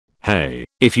Hey,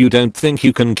 if you don't think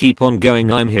you can keep on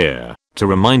going, I'm here to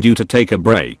remind you to take a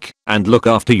break and look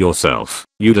after yourself.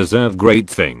 You deserve great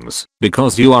things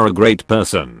because you are a great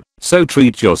person. So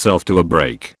treat yourself to a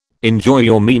break. Enjoy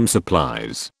your meme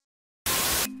supplies.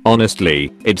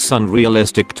 Honestly, it's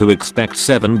unrealistic to expect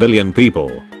 7 billion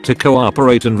people to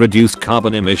cooperate and reduce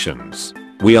carbon emissions.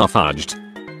 We are fudged.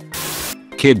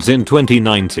 Kids in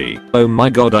 2090. Oh my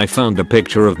god, I found a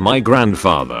picture of my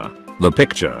grandfather. The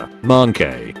picture,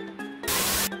 monkey.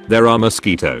 There are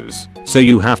mosquitoes, so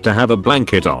you have to have a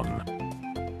blanket on.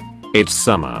 It's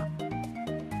summer.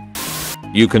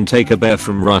 You can take a bear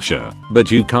from Russia, but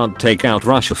you can't take out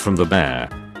Russia from the bear.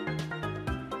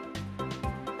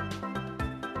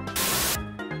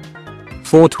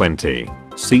 .420.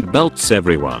 Seatbelts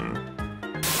everyone.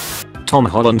 Tom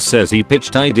Holland says he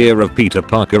pitched idea of Peter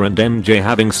Parker and MJ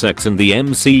having sex in the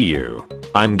MCU.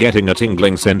 I'm getting a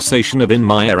tingling sensation of in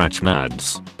my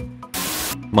arachnads.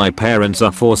 My parents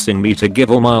are forcing me to give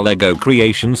all my Lego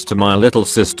creations to my little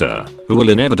sister, who will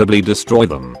inevitably destroy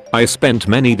them. I spent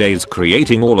many days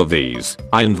creating all of these.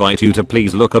 I invite you to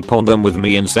please look upon them with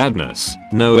me in sadness,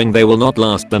 knowing they will not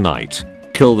last the night.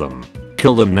 Kill them.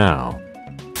 Kill them now.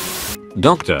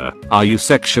 Doctor, are you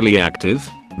sexually active?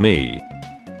 Me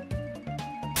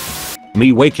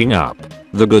waking up.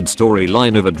 The good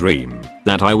storyline of a dream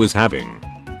that I was having.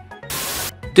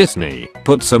 Disney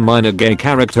puts a minor gay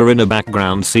character in a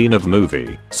background scene of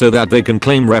movie so that they can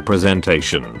claim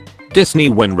representation. Disney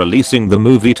when releasing the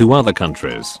movie to other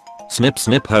countries. Snip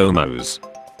snip homos.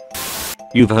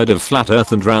 You've heard of flat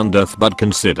earth and round earth, but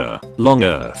consider long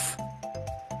earth.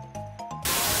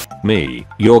 Me,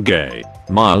 you're gay.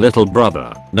 My little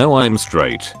brother. No, I'm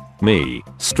straight. Me,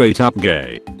 straight up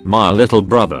gay. My little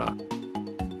brother.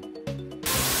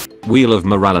 Wheel of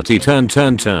morality, turn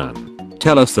turn turn.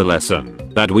 Tell us the lesson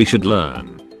that we should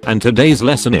learn. And today's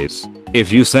lesson is,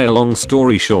 if you say a long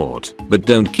story short, but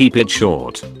don't keep it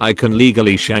short, I can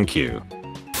legally shank you.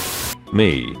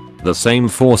 Me, the same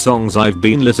 4 songs I've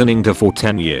been listening to for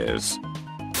 10 years.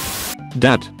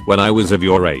 Dad, when I was of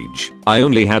your age, I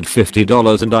only had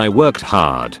 $50 and I worked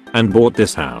hard and bought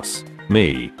this house.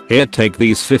 Me, here, take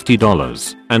these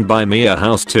 $50 and buy me a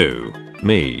house too.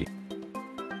 Me.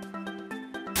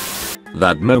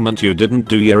 That moment you didn't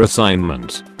do your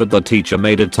assignment, but the teacher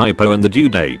made a typo in the due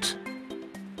date.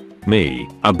 Me,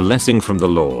 a blessing from the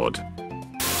Lord.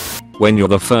 When you're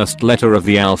the first letter of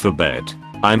the alphabet,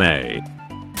 I'm A.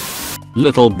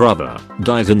 Little brother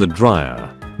dies in the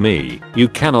dryer. Me, you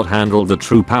cannot handle the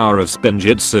true power of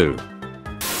spinjitzu.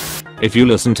 If you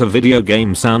listen to video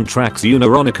game soundtracks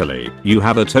unironically, you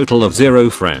have a total of 0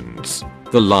 friends.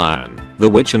 The lion, the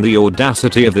witch, and the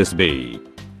audacity of this bee.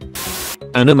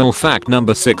 Animal fact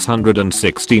number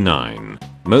 669.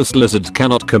 Most lizards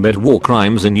cannot commit war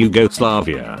crimes in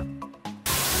Yugoslavia.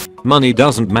 Money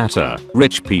doesn't matter,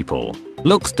 rich people.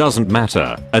 Looks doesn't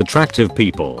matter, attractive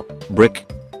people. Brick.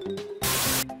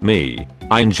 Me,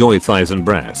 I enjoy thighs and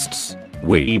breasts.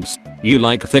 Weebs, you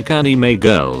like thick anime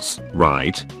girls,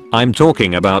 right? I'm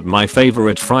talking about my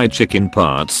favorite fried chicken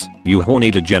parts, you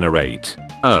horny degenerate.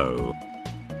 Oh.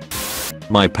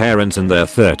 My parents in their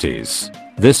 30s.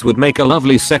 This would make a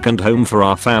lovely second home for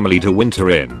our family to winter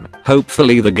in.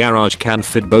 Hopefully the garage can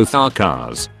fit both our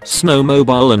cars,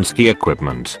 snowmobile and ski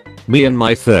equipment. Me in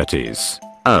my 30s.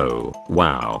 Oh,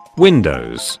 wow.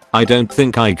 Windows. I don't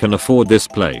think I can afford this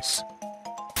place.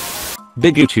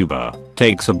 Big YouTuber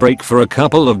takes a break for a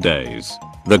couple of days.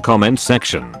 The comment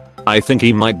section. I think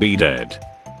he might be dead.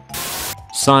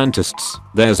 Scientists,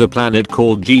 there's a planet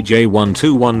called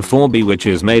GJ1214b which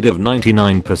is made of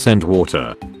 99%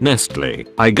 water. Nestle,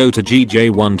 I go to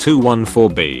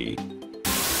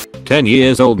GJ1214b. 10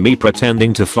 years old me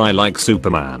pretending to fly like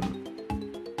Superman.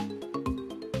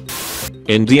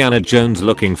 Indiana Jones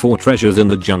looking for treasures in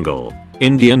the jungle.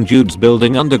 Indian dudes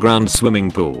building underground swimming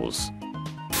pools.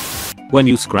 When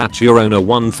you scratch your owner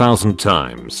 1000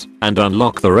 times and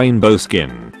unlock the rainbow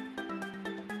skin.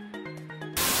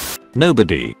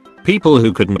 Nobody. People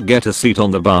who couldn't get a seat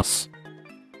on the bus.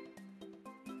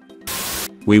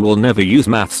 We will never use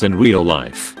maths in real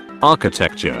life.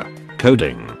 Architecture,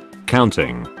 coding,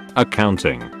 counting,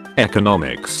 accounting,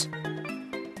 economics.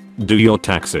 Do your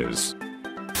taxes.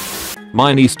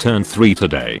 My niece turned 3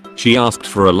 today. She asked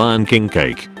for a Lion King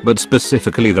cake, but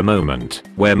specifically the moment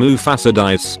where Mufasa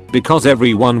dies, because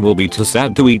everyone will be too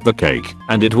sad to eat the cake,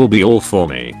 and it will be all for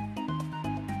me.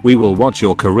 We will watch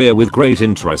your career with great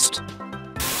interest.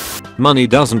 Money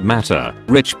doesn't matter,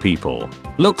 rich people.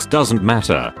 Looks doesn't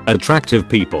matter, attractive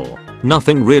people.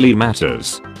 Nothing really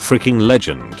matters, freaking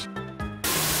legend.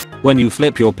 When you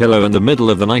flip your pillow in the middle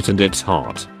of the night and it's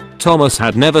hot. Thomas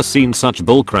had never seen such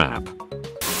bullcrap.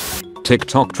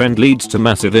 TikTok trend leads to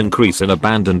massive increase in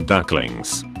abandoned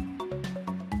ducklings.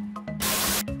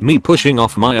 Me pushing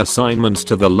off my assignments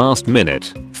to the last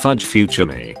minute. Fudge future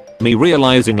me. Me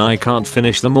realizing I can't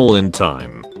finish them all in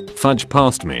time. Fudge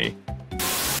past me.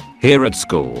 Here at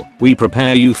school, we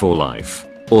prepare you for life.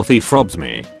 Or thief robs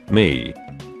me. Me.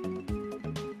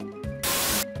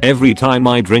 Every time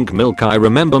I drink milk I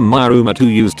remember my roommate who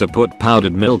used to put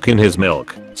powdered milk in his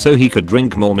milk so he could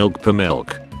drink more milk per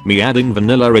milk. Me adding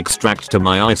vanilla extract to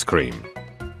my ice cream.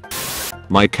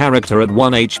 My character at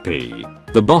 1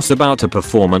 HP. The boss about to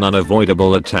perform an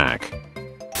unavoidable attack.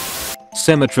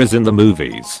 Cemeteries in the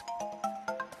movies.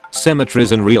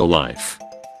 Cemeteries in real life.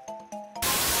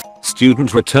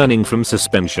 Student returning from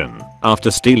suspension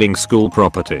after stealing school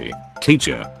property.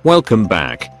 Teacher, welcome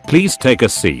back. Please take a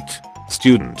seat.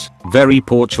 Student, very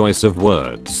poor choice of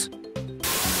words.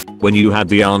 When you had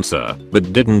the answer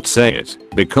but didn't say it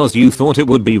because you thought it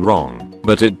would be wrong,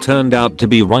 but it turned out to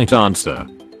be right answer.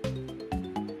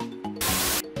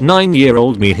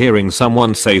 9-year-old me hearing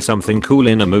someone say something cool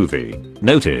in a movie.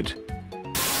 Noted.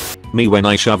 Me when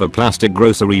I shove a plastic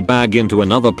grocery bag into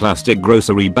another plastic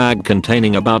grocery bag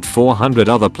containing about 400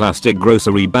 other plastic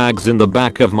grocery bags in the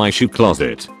back of my shoe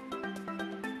closet.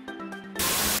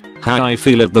 How I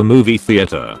feel at the movie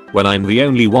theater when I'm the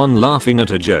only one laughing at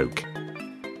a joke.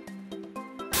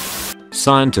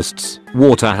 Scientists,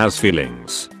 water has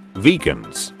feelings.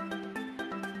 Vegans.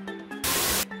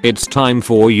 It's time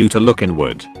for you to look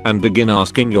inward and begin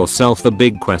asking yourself the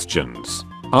big questions.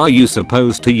 Are you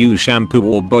supposed to use shampoo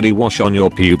or body wash on your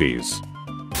pubes?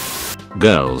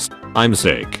 Girls, I'm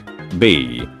sick.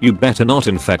 B, you better not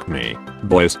infect me.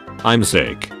 Boys, I'm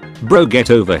sick. Bro, get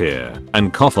over here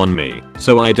and cough on me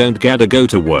so I don't gotta go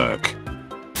to work.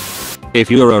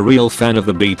 If you're a real fan of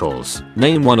the Beatles,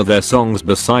 name one of their songs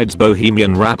besides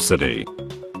Bohemian Rhapsody.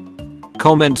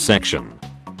 Comment section.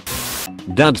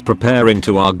 Dads preparing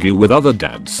to argue with other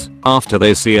dads after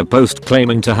they see a post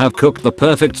claiming to have cooked the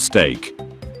perfect steak.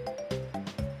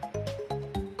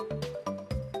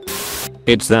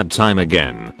 It's that time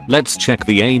again. Let's check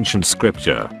the ancient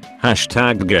scripture.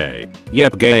 Hashtag gay.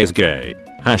 Yep, gay is gay.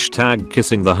 Hashtag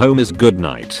kissing the home is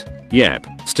goodnight. Yep,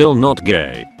 still not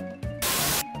gay.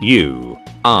 You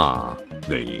are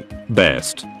the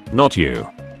best, not you,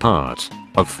 part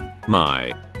of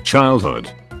my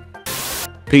childhood.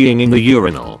 Peeing in the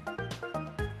urinal.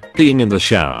 Peeing in the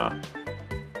shower.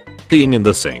 Peeing in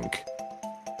the sink.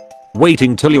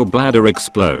 Waiting till your bladder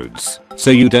explodes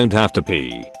so you don't have to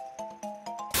pee.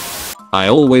 I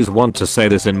always want to say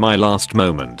this in my last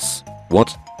moments.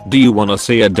 What? Do you wanna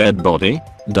see a dead body?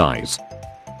 Dies.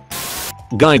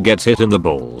 Guy gets hit in the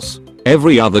balls.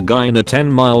 Every other guy in a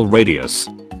 10-mile radius.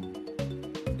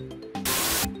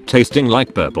 Tasting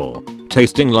like purple.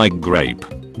 Tasting like grape.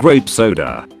 Grape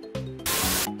soda.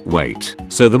 Wait,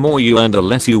 so the more you earn the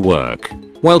less you work.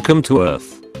 Welcome to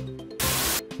Earth.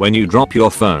 When you drop your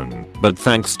phone, but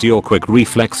thanks to your quick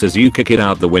reflexes you kick it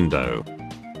out the window.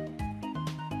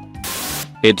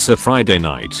 It's a Friday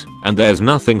night, and there's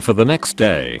nothing for the next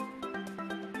day.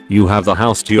 You have the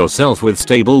house to yourself with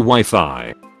stable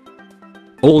Wi-Fi.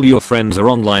 All your friends are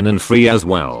online and free as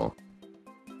well.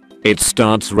 It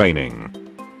starts raining.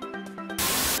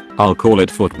 I'll call it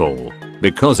football.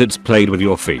 Because it's played with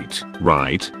your feet,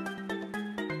 right?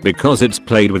 Because it's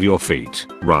played with your feet,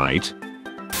 right?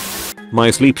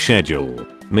 My sleep schedule.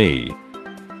 Me.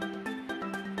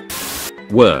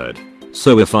 Word.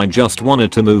 So if I just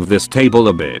wanted to move this table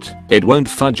a bit, it won't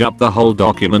fudge up the whole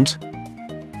document?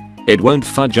 It won't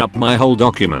fudge up my whole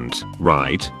document,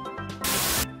 right?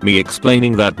 Me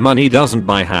explaining that money doesn't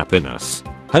buy happiness.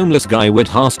 Homeless guy with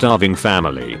half-starving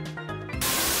family.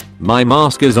 My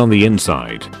mask is on the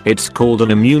inside. It's called an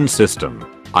immune system.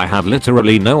 I have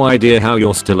literally no idea how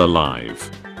you're still alive.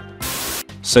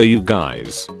 So you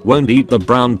guys won't eat the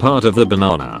brown part of the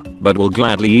banana, but will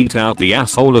gladly eat out the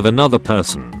asshole of another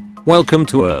person. Welcome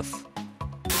to Earth.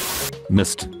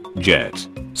 Missed. Jet.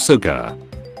 Suka.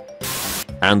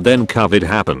 And then COVID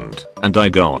happened, and I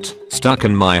got stuck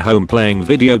in my home playing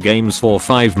video games for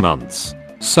 5 months.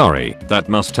 Sorry, that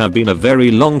must have been a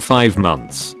very long 5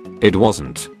 months. It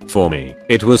wasn't. For me,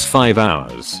 it was 5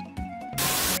 hours.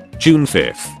 June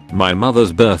 5th, my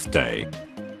mother's birthday.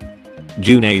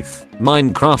 June 8th,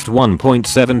 Minecraft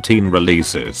 1.17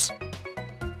 releases.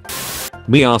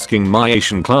 Me asking my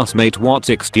Asian classmate what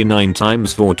 69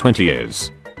 times 420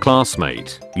 is.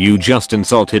 Classmate, you just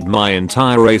insulted my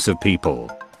entire race of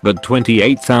people. But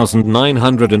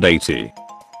 28,980.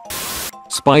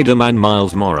 Spider-Man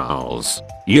Miles Morales.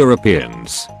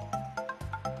 Europeans.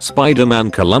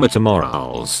 Spider-Man Kilometer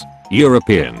Morales.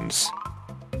 Europeans.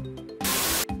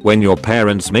 When your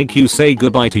parents make you say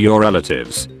goodbye to your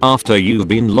relatives after you've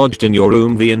been lodged in your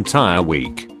room the entire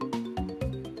week.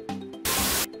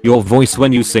 Your voice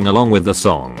when you sing along with the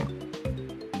song.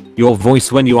 Your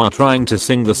voice when you are trying to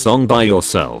sing the song by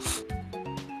yourself.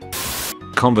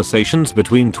 Conversations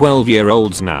between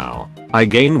 12-year-olds now. I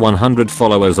gain 100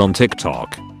 followers on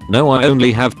TikTok. No, I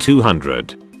only have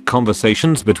 200.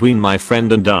 Conversations between my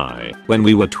friend and I when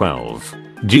we were 12.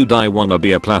 Dude, I wanna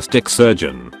be a plastic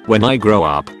surgeon when I grow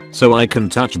up so I can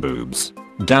touch boobs.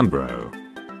 Damn bro.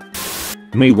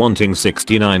 Me wanting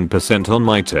 69% on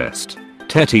my test.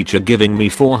 Teacher giving me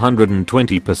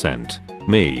 420%.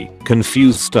 Me,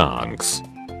 confused stunks.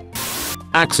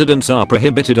 Accidents are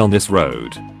prohibited on this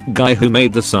road. Guy who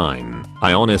made the sign.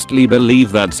 I honestly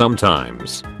believe that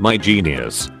sometimes, my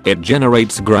genius, it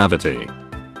generates gravity.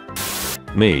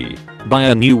 Me, buy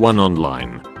a new one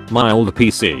online. My old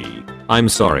PC. I'm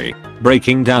sorry.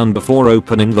 Breaking down before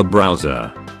opening the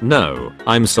browser. No,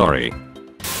 I'm sorry.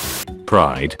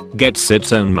 Pride gets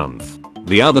its own month.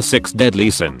 The other 6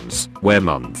 deadly sins, where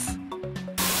month.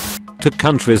 2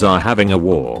 countries are having a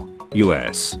war.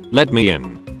 US, let me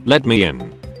in. Let me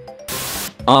in.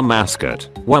 Our mascot,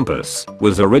 Wampus,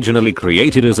 was originally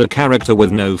created as a character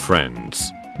with no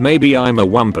friends. Maybe I'm a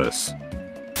Wampus.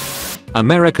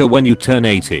 America when you turn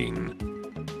 18.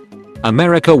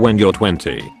 America when you're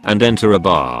 20 and enter a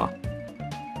bar.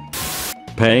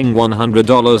 Paying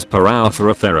 $100 per hour for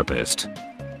a therapist.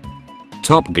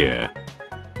 Top Gear.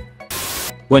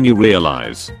 When you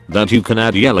realize that you can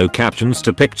add yellow captions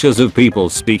to pictures of people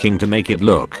speaking to make it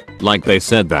look like they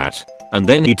said that, and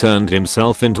then he turned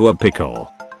himself into a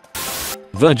pickle.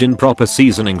 Virgin proper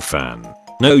seasoning fan.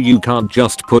 No, you can't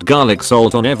just put garlic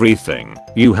salt on everything.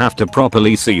 You have to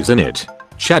properly season it.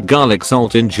 Chat garlic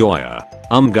salt enjoyer.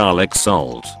 Garlic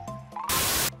salt.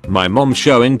 My mom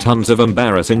showing tons of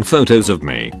embarrassing photos of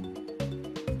me.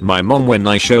 My mom when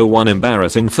I show one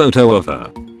embarrassing photo of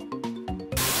her.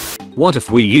 What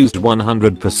if we used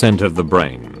 100% of the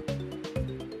brain?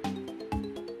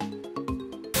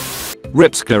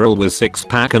 Rip squirrel with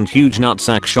 6-pack and huge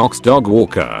nutsack shocks dog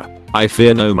walker. I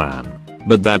fear no man.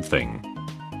 But that thing.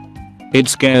 It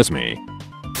scares me.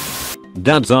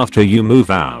 Dads, after you move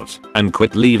out and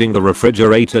quit leaving the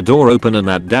refrigerator door open and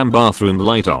that damn bathroom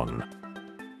light on.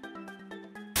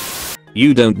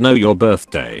 You don't know your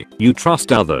birthday. You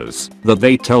trust others that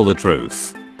they tell the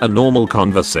truth. A normal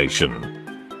conversation.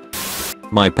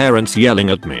 My parents yelling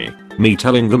at me. Me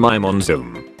telling them I'm on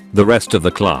Zoom. The rest of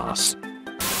the class.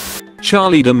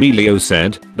 Charlie D'Amelio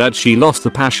said that she lost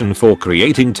the passion for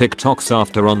creating TikToks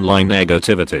after online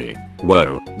negativity.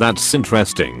 Whoa, that's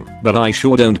interesting, but I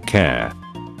sure don't care.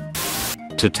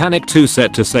 Titanic 2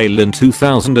 set to sail in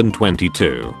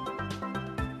 2022.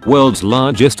 World's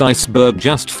largest iceberg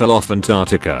just fell off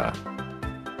Antarctica.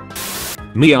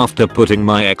 Me after putting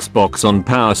my Xbox on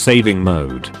power saving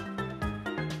mode.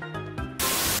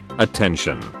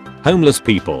 Attention. Homeless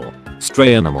people,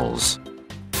 stray animals.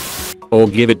 Or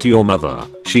give it to your mother,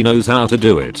 she knows how to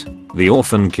do it. The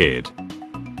orphan kid.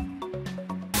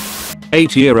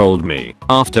 8-year-old me,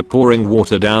 after pouring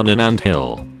water down an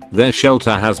anthill. Their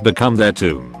shelter has become their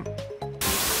tomb.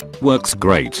 Works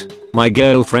great. My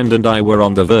girlfriend and I were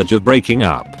on the verge of breaking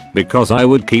up because I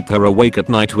would keep her awake at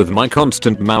night with my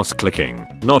constant mouse clicking.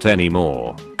 Not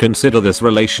anymore. Consider this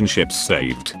relationship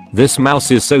saved. This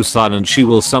mouse is so silent she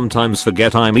will sometimes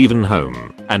forget I'm even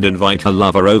home and invite her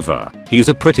lover over. He's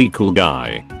a pretty cool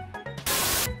guy.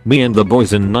 Me and the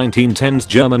boys in 1910s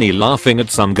Germany laughing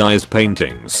at some guy's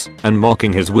paintings and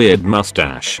mocking his weird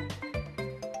mustache.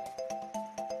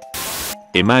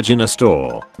 Imagine a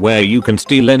store where you can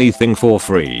steal anything for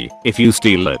free. If you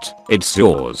steal it, it's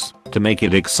yours. To make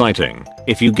it exciting,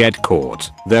 if you get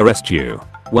caught, they arrest you.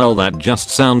 Well, that just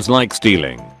sounds like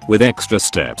stealing, with extra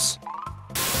steps.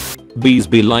 Bees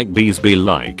be like,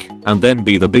 and then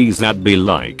be the bees that be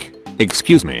like.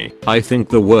 Excuse me, I think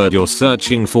the word you're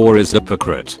searching for is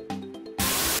hypocrite.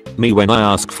 Me when I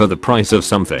ask for the price of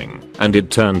something, and it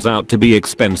turns out to be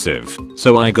expensive,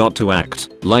 so I got to act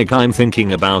like I'm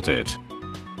thinking about it.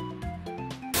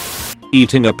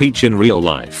 Eating a peach in real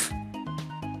life.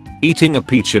 Eating a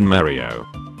peach in Mario.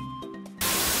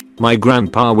 My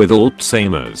grandpa with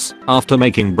Alzheimer's, after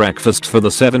making breakfast for the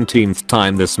 17th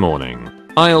time this morning.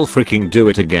 I'll freaking do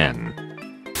it again.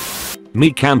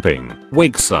 Me camping,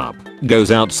 wakes up, goes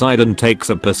outside and takes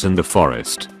a piss in the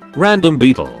forest. Random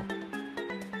beetle.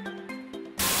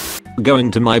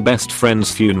 Going to my best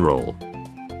friend's funeral.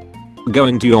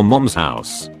 Going to your mom's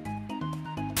house.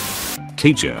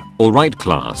 Teacher, alright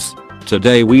class.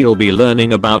 Today we'll be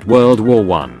learning about World War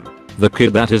I. The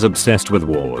kid that is obsessed with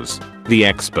wars. The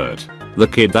expert. The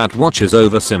kid that watches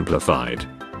oversimplified.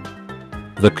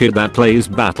 The kid that plays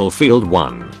Battlefield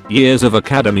 1. Years of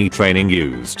academy training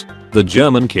used. The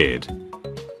German kid.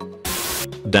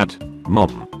 Dad.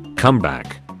 Mom. Come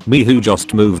back. Me who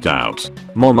just moved out.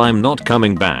 Mom, I'm not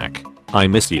coming back. I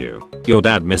miss you. Your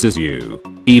dad misses you.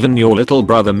 Even your little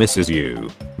brother misses you.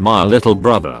 My little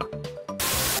brother.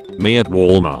 Me at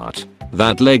Walmart.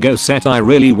 That Lego set I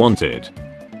really wanted.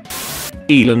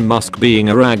 Elon Musk being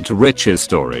a rag to riches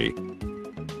story.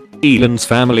 Elon's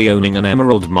family owning an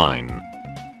emerald mine.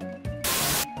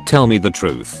 Tell me the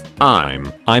truth.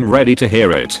 I'm ready to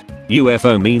hear it.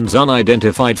 UFO means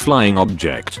unidentified flying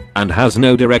object and has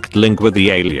no direct link with the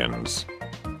aliens.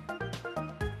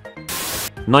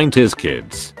 90s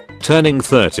kids. Turning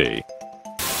 30.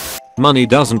 Money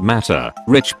doesn't matter,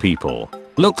 rich people.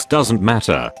 Looks doesn't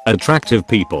matter, attractive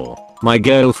people. My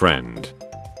girlfriend.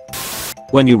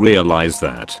 When you realize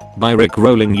that, by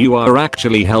rickrolling you are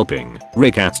actually helping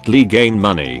Rick Astley gain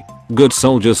money. Good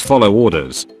soldiers follow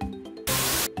orders.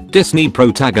 Disney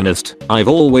protagonist. I've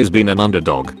always been an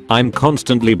underdog. I'm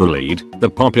constantly bullied. The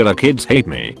popular kids hate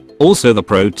me. Also the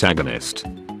protagonist.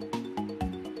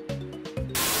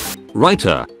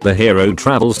 Writer. The hero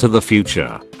travels to the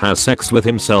future, has sex with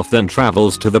himself, then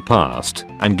travels to the past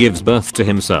and gives birth to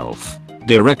himself.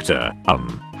 Director.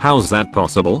 How's that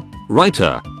possible?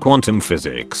 Writer. Quantum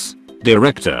physics.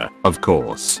 Director. Of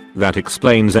course. That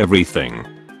explains everything.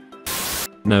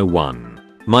 No one.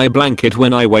 My blanket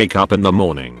when I wake up in the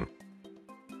morning.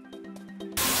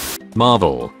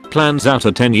 Marvel plans out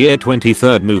a 10-year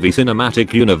 23rd movie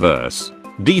cinematic universe.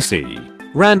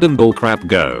 DC. Random bullcrap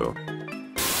go.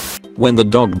 When the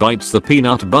dog bites the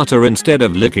peanut butter instead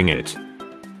of licking it.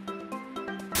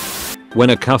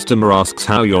 When a customer asks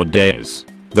how your day is,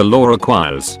 the law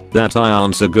requires that I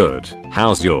answer good.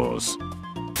 How's yours?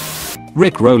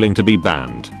 Rickrolling to be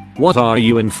banned. What are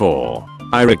you in for?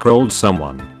 I rickrolled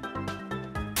someone.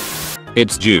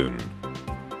 It's June.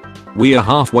 We are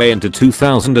halfway into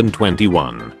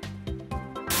 2021.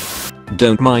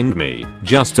 Don't mind me,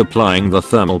 just applying the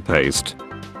thermal paste.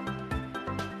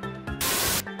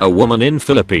 A woman in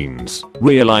Philippines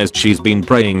realized she's been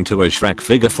praying to a Shrek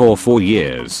figure for 4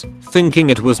 years, thinking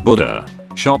it was Buddha.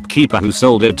 Shopkeeper who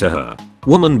sold it to her.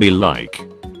 Woman be like.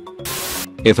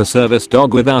 If a service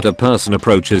dog without a person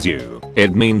approaches you,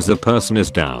 it means the person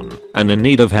is down and in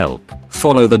need of help.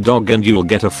 Follow the dog and you'll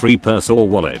get a free purse or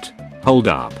wallet. Hold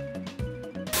up.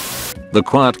 The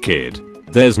quiet kid.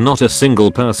 There's not a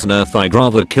single person Earth I'd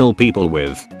rather kill people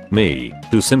with. Me,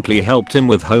 who simply helped him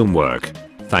with homework.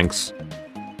 Thanks.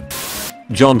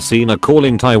 John Cena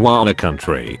calling Taiwan a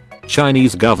country.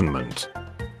 Chinese government.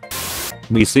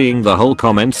 Me seeing the whole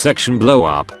comment section blow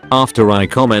up after I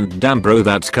comment damn bro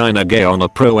that's kinda gay on a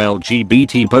pro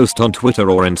LGBT post on Twitter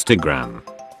or Instagram.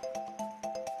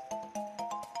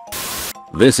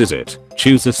 This is it.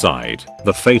 Choose a side.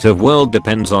 The fate of world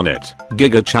depends on it.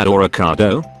 Giga Chad or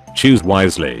Ocado? Choose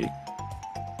wisely.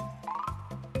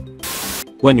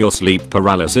 When your sleep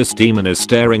paralysis demon is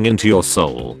staring into your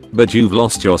soul, but you've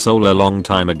lost your soul a long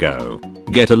time ago.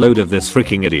 Get a load of this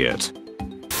freaking idiot.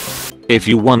 If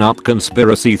you one-up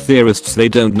conspiracy theorists, they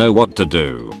don't know what to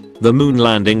do. The moon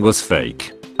landing was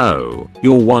fake. Oh,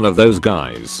 you're one of those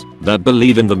guys that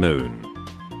believe in the moon.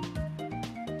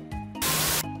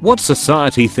 What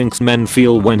society thinks men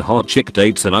feel when hot chick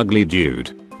dates an ugly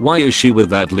dude? Why is she with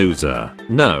that loser?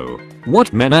 No.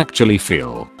 What men actually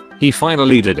feel. He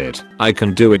finally did it. I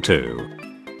can do it too.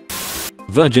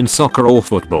 Virgin soccer or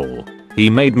football. He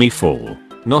made me fall.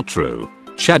 Not true.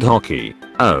 Chad hockey.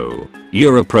 Oh,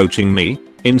 you're approaching me?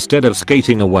 Instead of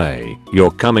skating away,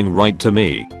 you're coming right to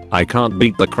me. I can't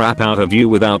beat the crap out of you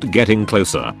without getting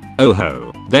closer. Oh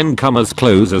ho, then come as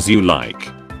close as you like.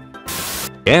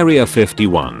 Area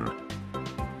 51.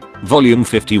 Volume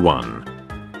 51.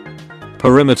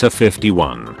 Perimeter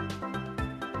 51.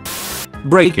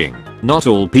 Breaking. Not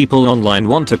all people online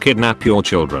want to kidnap your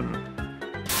children.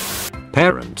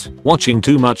 Parent. Watching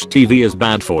too much TV is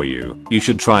bad for you. You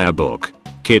should try a book.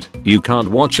 Kid. You can't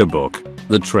watch a book.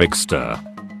 The trickster.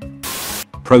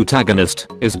 Protagonist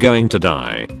is going to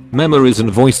die. Memories and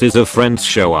voices of friends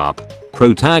show up.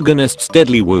 Protagonist's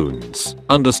deadly wounds.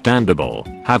 Understandable.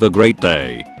 Have a great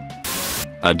day.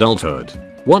 Adulthood.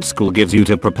 What school gives you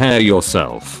to prepare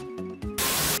yourself?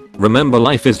 Remember,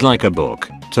 life is like a book.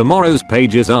 Tomorrow's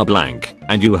pages are blank,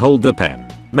 and you hold the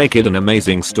pen. Make it an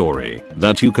amazing story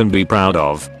that you can be proud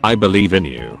of. I believe in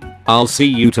you. I'll see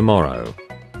you tomorrow.